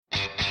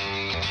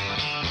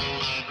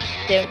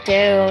Hey,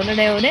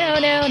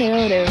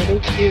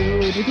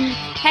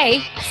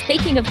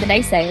 speaking of the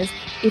naysayers,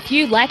 if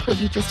you like what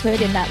you just heard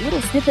in that little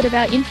snippet of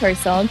our intro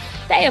song,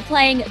 they are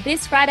playing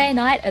this Friday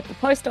night at the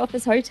Post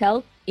Office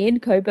Hotel in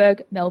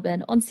Coburg,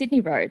 Melbourne on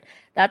Sydney Road.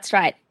 That's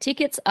right.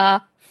 Tickets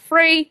are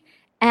free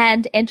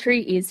and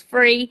entry is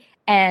free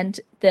and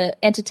the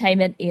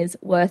entertainment is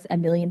worth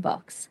 $1 million.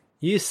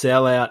 You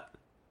sell out.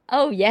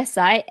 Oh, yes,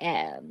 I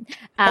am.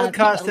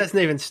 Podcast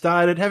hasn't even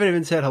started. Haven't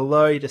even said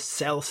hello. You just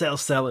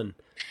selling.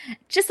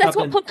 Just that's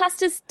what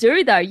podcasters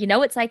do, though. You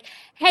know, it's like,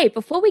 hey,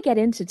 before we get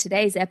into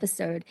today's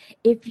episode,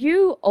 if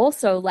you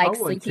also like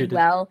sleeping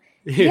well,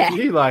 if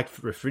you like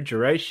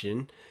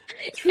refrigeration,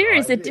 here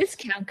is a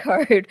discount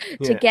code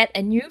to get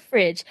a new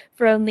fridge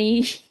for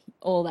only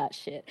all that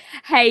shit.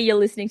 Hey, you're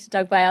listening to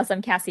Doug by Us.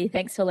 I'm Cassie.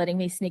 Thanks for letting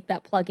me sneak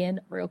that plug in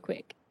real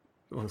quick.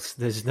 Well,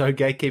 there's no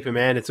gatekeeper,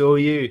 man. It's all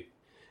you.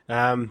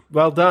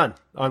 Well done.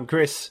 I'm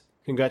Chris.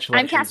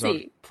 Congratulations. I'm Cassie.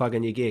 On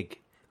plugging your gig.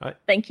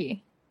 Thank you.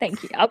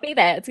 I'll be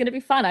there. It's going to be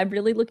fun. I'm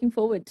really looking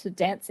forward to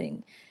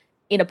dancing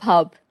in a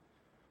pub,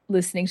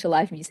 listening to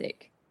live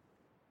music.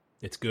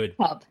 It's good.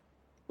 Pub.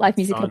 Live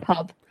music in a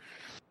pub.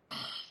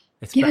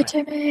 Give it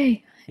to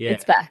me. Yeah.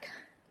 It's back.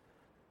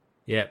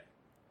 Yeah.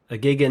 A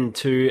gig and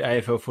 2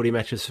 AFL footy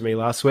matches for me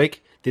last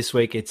week. This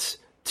week it's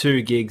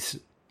 2 gigs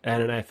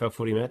and an AFL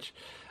footy match.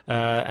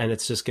 And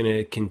it's just going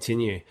to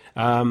continue.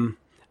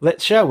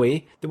 Shall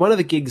we? One of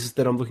the gigs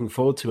that I'm looking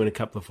forward to in a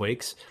couple of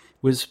weeks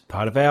was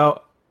part of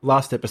our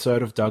last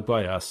episode of Doug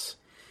by Us.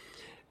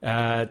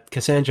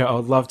 Cassandra, I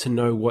would love to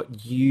know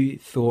what you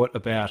thought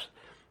about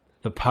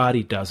the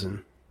Party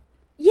Dozen.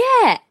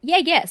 Yeah.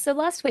 So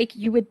last week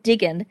you were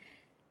digging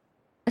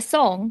a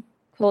song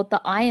called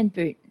The Iron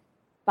Boot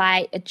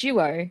by a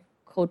duo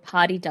called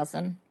Party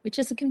Dozen, which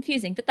is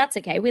confusing, but that's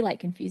okay. We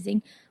like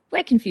confusing.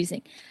 We're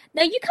confusing.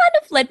 Now, you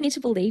kind of led me to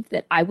believe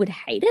that I would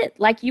hate it.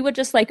 Like, you were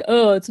just like,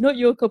 oh, it's not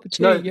your cup of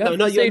tea. No, you're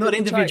not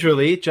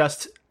individually.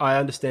 Just, I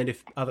understand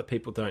if other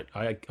people don't.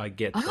 I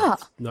get that.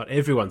 It's not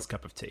everyone's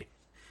cup of tea.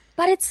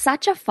 But it's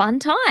such a fun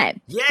time.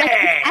 Yeah!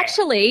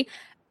 Like,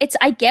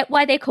 I get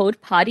why they're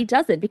called Party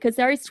Dozen, because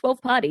there is 12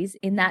 parties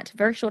in that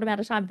very short amount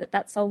of time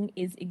that song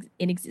is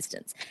in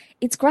existence.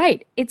 It's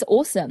great. It's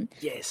awesome.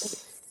 Yes.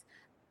 It's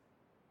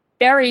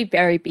very,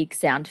 very big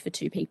sound for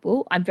 2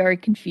 people. I'm very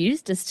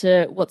confused as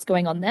to what's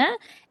going on there,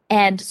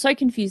 and so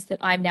confused that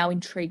I'm now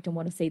intrigued and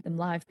want to see them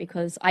live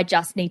because I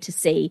just need to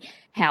see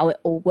how it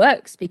all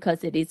works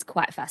because it is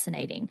quite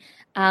fascinating.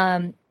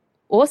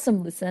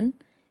 Awesome listen.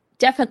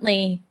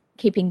 Definitely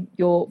keeping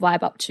your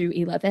vibe up to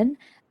 11.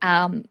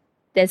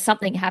 There's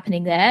something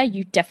happening there.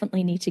 You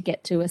definitely need to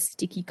get to a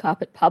sticky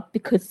carpet pub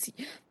because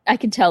I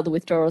can tell the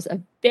withdrawals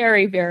are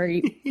very,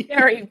 very,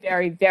 very,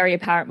 very, very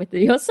apparent with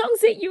your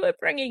songs that you were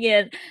bringing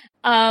in.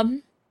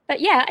 But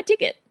yeah, I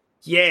dig it.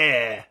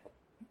 Yeah.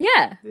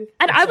 Yeah.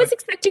 And I was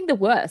expecting the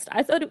worst.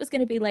 I thought it was going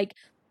to be like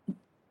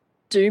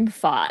doom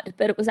fart,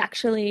 but it was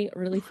actually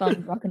really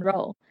fun rock and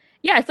roll.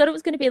 Yeah, I thought it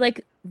was going to be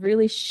like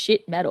really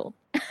shit metal.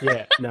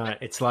 Yeah, no,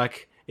 it's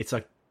like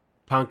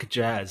punk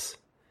jazz.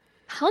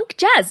 Punk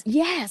jazz,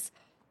 yes.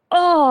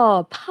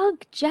 Oh,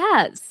 punk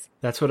jazz.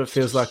 That's what it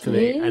feels like to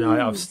me, and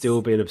I've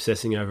still been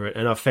obsessing over it.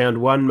 And I've found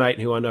one mate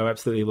who I know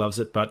absolutely loves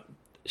it, but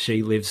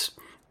she lives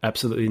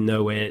absolutely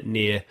nowhere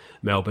near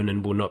Melbourne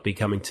and will not be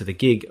coming to the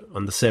gig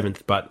on the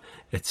 7th, but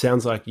it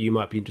sounds like you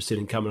might be interested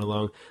in coming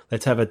along.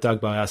 Let's have a Doug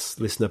by Us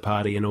listener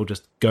party and I'll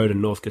just go to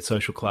Northcote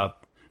Social Club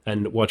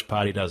and watch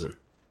Party Dozen.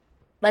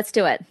 Let's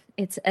do it.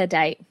 It's a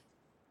date.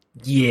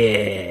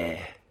 Yeah.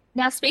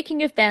 Now,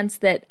 speaking of bands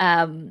that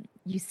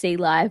you see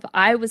live,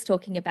 I was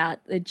talking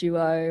about the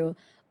duo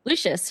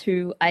Lucius,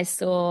 who I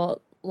saw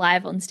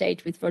live on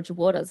stage with Roger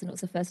Waters, and it was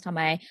the first time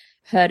I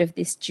heard of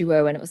this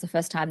duo, and it was the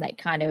first time they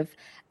kind of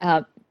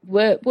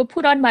were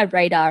put on my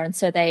radar, and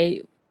so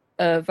they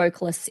are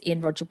vocalists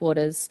in Roger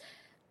Waters'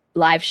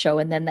 live show,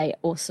 and then they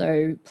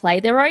also play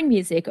their own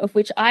music, of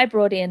which I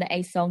brought in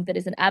a song that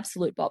is an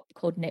absolute bop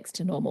called Next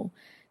to Normal.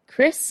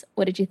 Chris,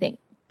 what did you think?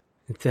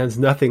 It sounds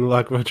nothing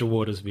like Roger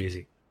Waters'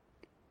 music.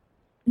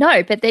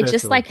 No, but they're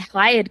just like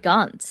hired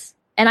guns.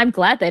 And I'm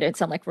glad they don't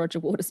sound like Roger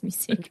Waters'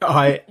 music.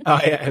 I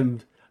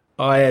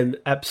am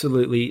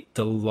absolutely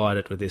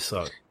delighted with this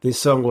song. This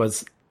song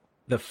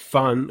the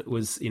fun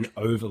was in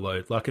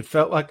overload. Like, it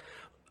felt like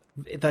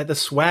the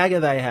swagger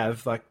they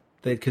have, like,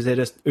 because they're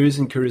just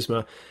oozing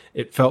charisma.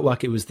 It felt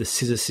like it was the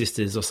Scissor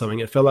Sisters or something.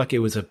 It felt like it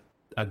was a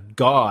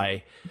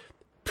guy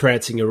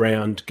prancing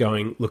around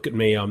going, look at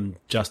me, I'm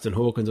Justin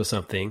Hawkins or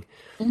something.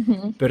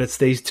 Mm-hmm. But it's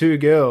these 2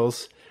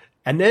 girls.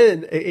 And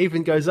then it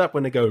even goes up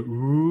when they go,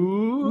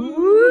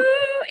 ooh.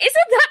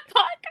 Isn't that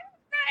part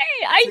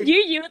great? I knew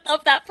you would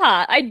love that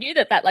part. I knew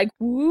that like,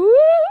 woo.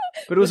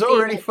 But it was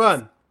already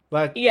fun.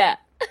 Like, yeah.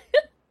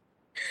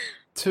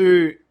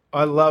 2,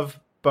 I love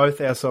both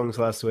our songs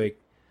last week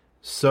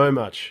so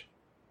much.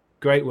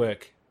 Great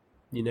work.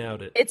 You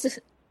nailed it.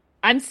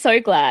 I'm so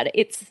glad.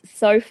 It's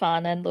so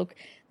fun. And look,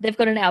 they've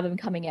got an album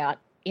coming out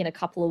in a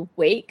couple of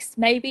weeks,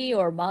 maybe,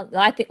 or a month.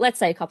 I think, let's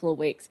say a couple of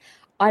weeks.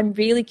 I'm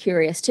really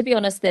curious. To be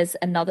honest, there's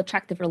another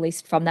track they've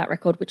released from that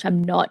record, which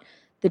I'm not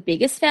the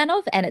biggest fan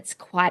of, and it's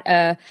quite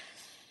a,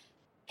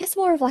 it's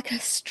more of like a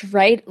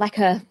straight, like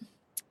a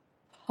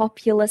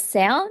popular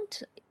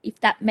sound, if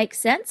that makes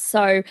sense.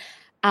 So,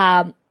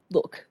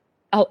 look,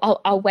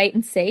 I'll wait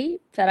and see,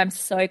 but I'm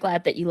so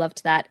glad that you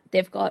loved that.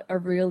 They've got a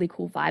really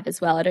cool vibe as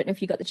well. I don't know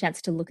if you got the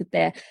chance to look at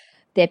their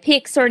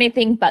pics or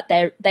anything, but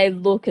they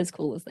look as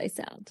cool as they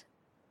sound.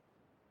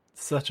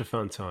 Such a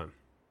fun time.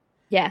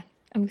 Yeah,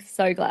 I'm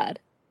so glad.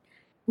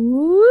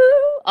 Woo!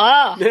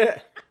 Ah, Yeah.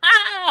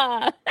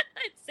 ah.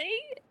 See,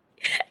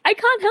 I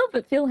can't help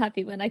but feel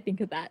happy when I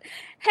think of that.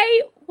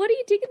 Hey, what are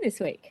you digging this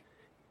week?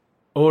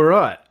 All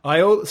right.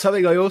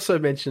 Something I also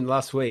mentioned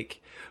last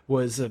week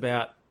was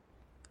about,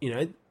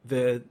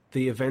 the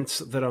events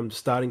that I'm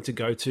starting to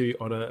go to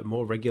on a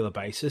more regular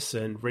basis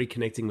and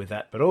reconnecting with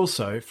that, but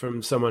also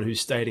from someone who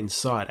stayed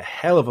inside a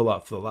hell of a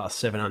lot for the last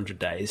 700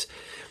 days,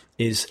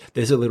 is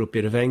there's a little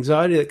bit of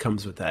anxiety that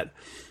comes with that.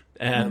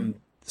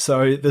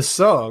 So the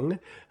song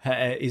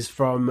is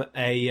from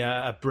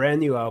a brand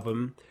new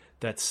album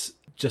that's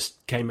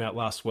just came out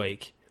last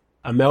week,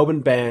 a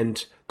Melbourne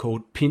band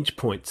called Pinch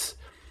Points,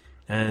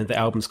 and the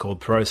album's called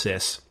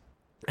Process.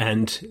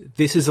 And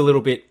this is a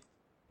little bit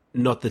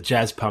not the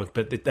jazz punk,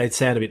 but they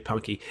sound a bit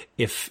punky.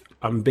 If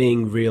I'm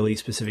being really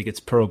specific, it's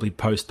probably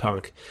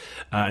post-punk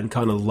and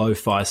kind of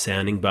lo-fi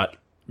sounding, but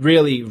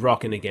really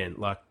rocking again.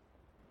 Like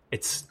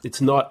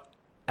it's not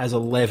as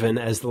 11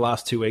 as the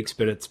last 2 weeks,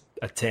 but it's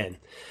a 10.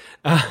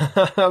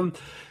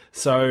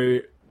 So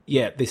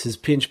yeah, this is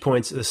Pinch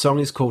Points. The song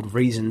is called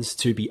Reasons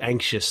to Be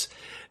Anxious,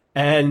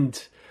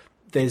 and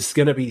there's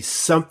going to be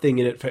something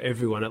in it for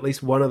everyone. At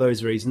least one of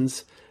those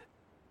reasons,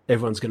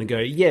 everyone's going to go,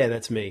 yeah,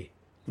 that's me.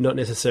 Not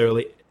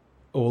necessarily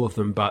all of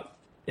them, but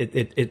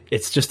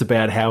it's just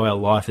about how our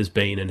life has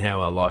been and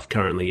how our life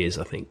currently is,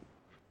 I think.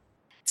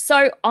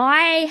 So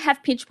I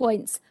have Pinch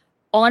Points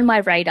on my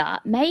radar,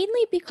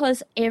 mainly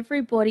because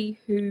everybody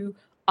who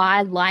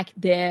I like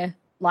their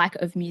like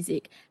of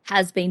music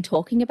has been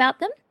talking about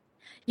them.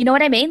 You know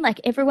what I mean? Like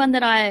everyone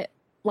that I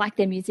like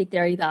their music,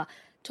 they're either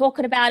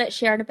talking about it,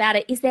 sharing about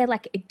it. Is there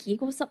like a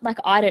gig or something? Like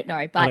I don't know,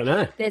 I but don't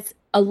know. there's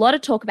a lot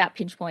of talk about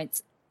Pinch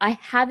Points. I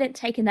haven't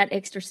taken that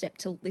extra step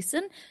to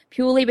listen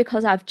purely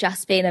because I've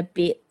just been a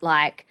bit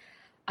like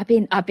I've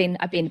been a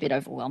bit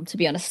overwhelmed, to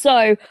be honest.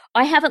 So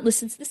I haven't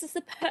listened. So this is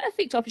the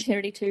perfect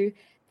opportunity to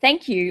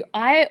thank you.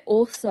 I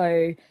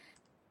also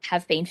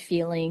have been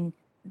feeling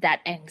that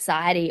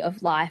anxiety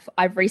of life.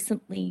 I've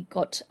recently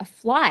got a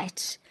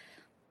flight,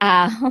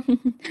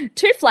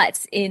 two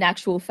flights in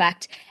actual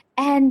fact,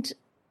 and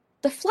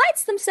the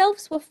flights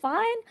themselves were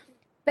fine,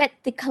 but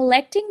the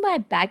collecting my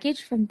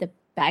baggage from the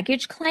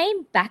baggage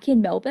claim back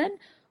in Melbourne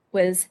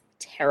was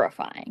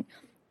terrifying.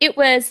 It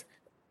was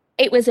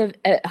a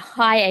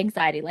high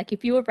anxiety. Like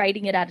if you were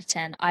rating it out of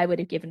 10, I would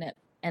have given it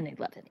an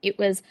 11. It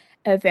was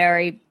a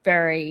very,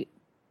 very,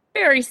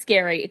 very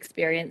scary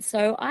experience.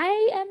 So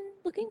I am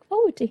looking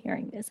forward to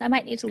hearing this. I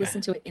might need to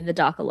listen to it in the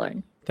dark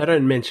alone. They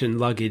don't mention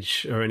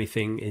luggage or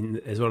anything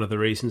as one of the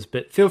reasons,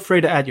 but feel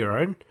free to add your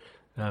own.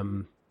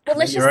 Well,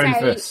 let's Your just own say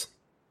first.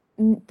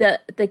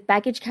 the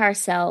baggage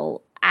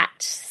carousel at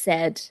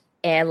said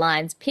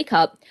airlines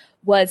pickup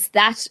was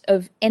that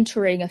of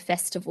entering a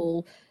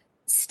festival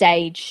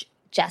stage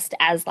just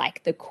as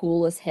like the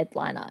coolest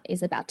headliner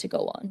is about to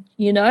go on.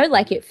 You know,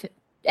 like it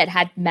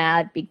had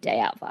mad big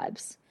day out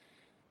vibes.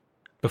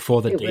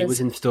 Before the It D was was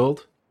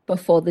installed.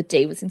 before the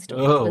D was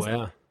installed. It Oh, was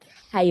wow.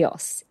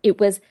 chaos. It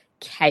was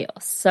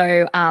chaos.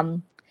 So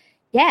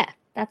yeah,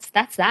 that's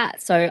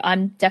that. So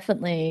I'm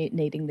definitely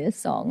needing this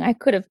song. I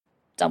could have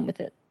done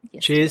with it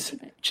Cheers.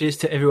 yesterday, but Cheers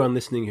to everyone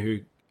listening who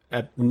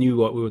knew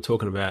what we were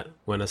talking about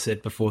when I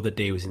said before the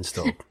D was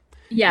installed.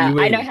 yeah, You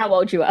I know win. how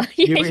old you are.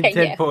 You Yeah, win yeah,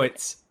 10 yeah.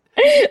 points.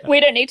 We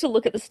don't need to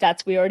look at the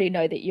stats. We already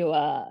know that you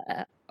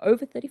are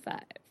over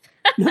 35.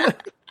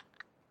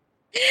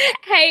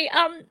 Hey,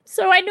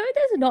 so I know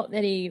there's not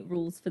many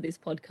rules for this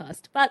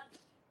podcast, but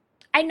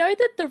I know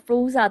that the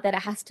rules are that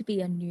it has to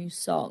be a new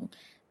song.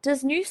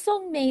 Does new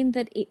song mean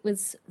that it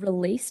was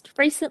released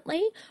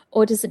recently,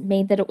 or does it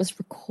mean that it was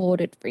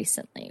recorded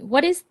recently?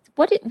 What is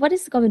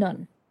going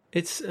on?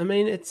 It's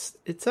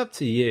up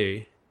to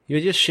you.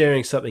 You're just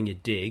sharing something you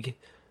dig,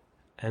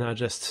 and I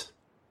just,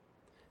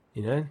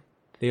 you know,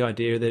 the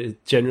idea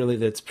that generally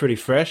that's pretty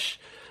fresh.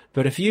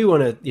 But if you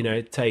want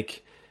to,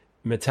 take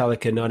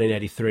Metallica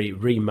 1983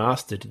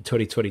 remastered in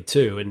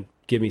 2022 and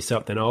give me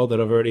something old that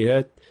I've already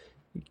heard,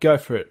 go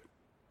for it.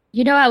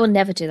 You know I will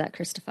never do that,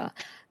 Christopher.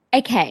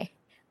 Okay,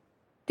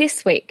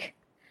 this week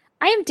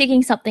I am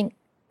digging something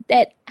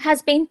that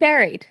has been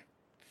buried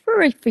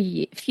for a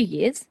few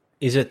years.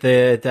 Is it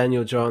the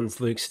Daniel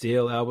Johns Luke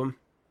Steele album?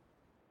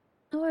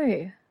 No,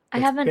 I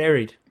It's haven't.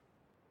 buried.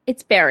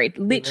 It's buried,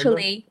 Remember?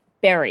 literally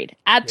buried,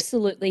 Yeah.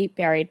 absolutely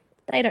buried.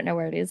 But I don't know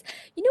where it is.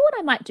 You know what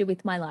I might do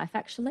with my life,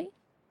 actually?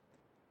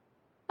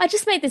 I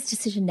just made this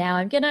decision now.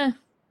 I'm gonna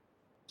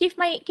give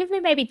me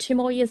maybe 2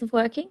 more years of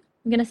working.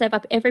 I'm gonna save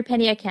up every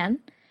penny I can.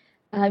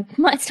 I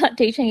might start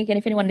DJing again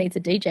if anyone needs a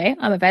DJ.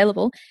 I'm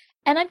available.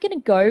 And I'm gonna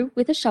go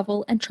with a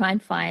shovel and try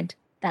and find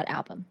that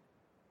album.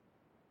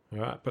 All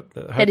right, but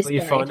that is hopefully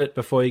you find buried. it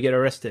before you get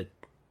arrested.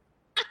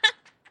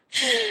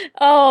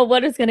 Oh,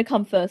 what is going to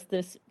come first?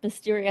 This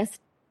mysterious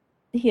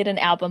hidden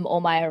album or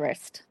my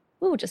arrest?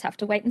 We'll just have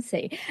to wait and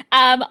see.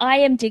 I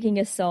am digging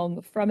a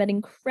song from an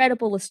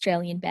incredible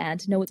Australian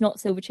band. No, it's not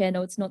Silverchair.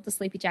 No, it's not the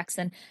Sleepy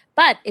Jackson,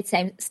 but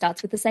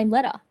starts with the same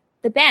letter.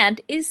 The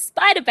band is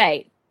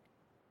Spiderbait.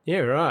 Yeah,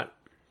 right.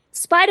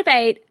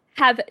 Spiderbait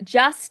have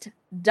just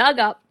dug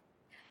up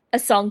a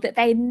song that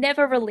they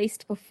never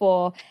released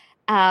before,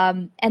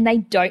 and they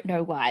don't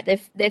know why.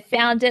 They've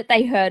found it,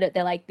 they heard it,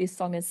 they're like, this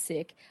song is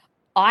sick.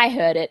 I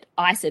heard it,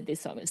 I said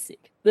this song is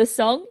sick. The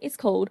song is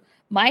called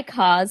My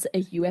Car's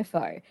a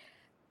UFO.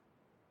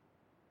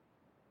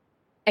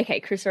 Okay,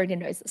 Chris already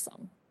knows the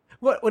song.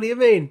 What? What do you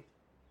mean?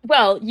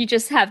 Well, you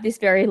just have this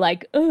very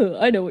like, oh,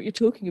 I know what you're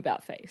talking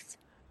about face.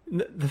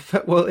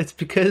 Well, it's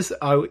because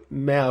I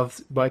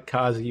mouthed my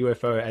car's a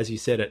UFO as you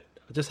said it.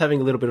 Just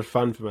having a little bit of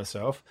fun for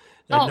myself.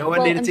 And Oh, no one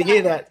well, needed to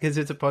hear that because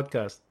it's a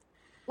podcast.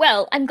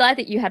 Well, I'm glad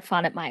that you had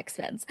fun at my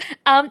expense.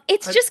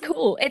 It's I, just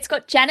cool. It's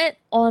got Janet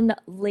on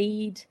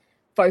lead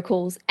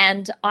vocals,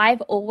 and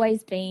I've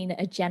always been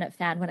a Janet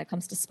fan when it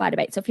comes to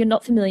Spiderbait. So if you're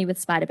not familiar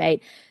with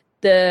Spiderbait,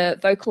 the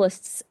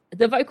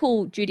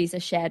vocal duties are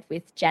shared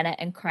with Janet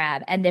and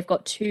Crab, and they've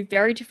got two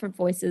very different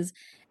voices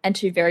and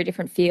two very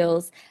different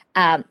feels.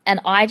 And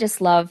I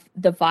just love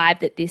the vibe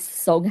that this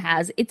song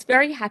has. It's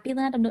very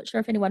Happyland. I'm not sure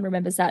if anyone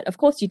remembers that. Of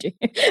course you do.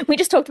 We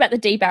just talked about the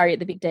D barrier at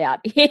the big day out.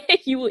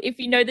 If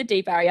you know the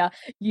D barrier,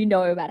 you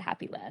know about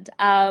Happyland.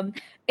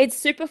 It's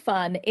super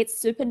fun. It's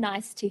super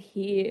nice to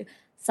hear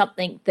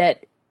something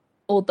that,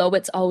 although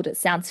it's old, it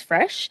sounds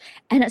fresh.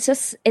 And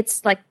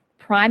it's like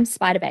prime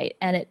Spiderbait,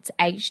 and it's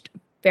aged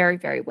very,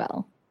 very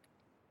well.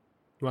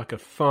 like a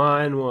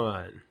fine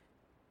wine.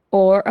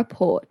 Or a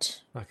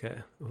port.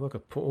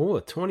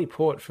 A tawny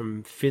port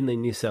from Finley,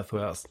 New South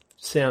Wales.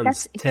 Sounds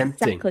That's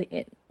tempting. exactly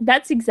it.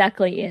 That's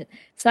exactly it.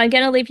 So I'm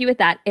going to leave you with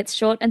that. It's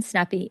short and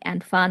snappy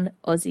and fun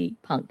Aussie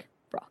punk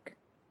rock.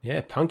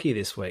 Yeah, punky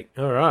this week.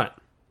 All right.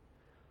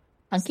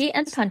 Punky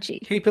and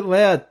punchy. Keep it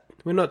loud.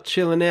 We're not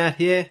chilling out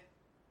here.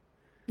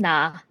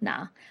 Nah,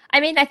 nah.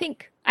 I mean, I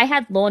think I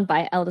had Lawn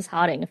by Aldous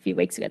Harding a few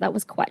weeks ago. That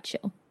was quite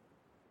chill.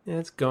 Yeah,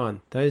 it's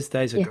gone. Those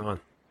days are Yeah, gone.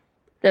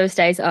 those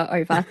days are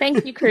over.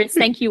 Thank you, Chris.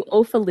 Thank you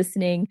all for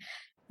listening.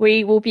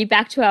 We will be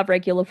back to our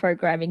regular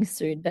programming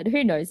soon, but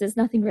who knows? There's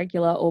nothing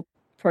regular or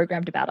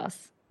programmed about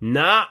us.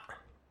 Nah.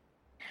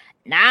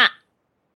 Nah.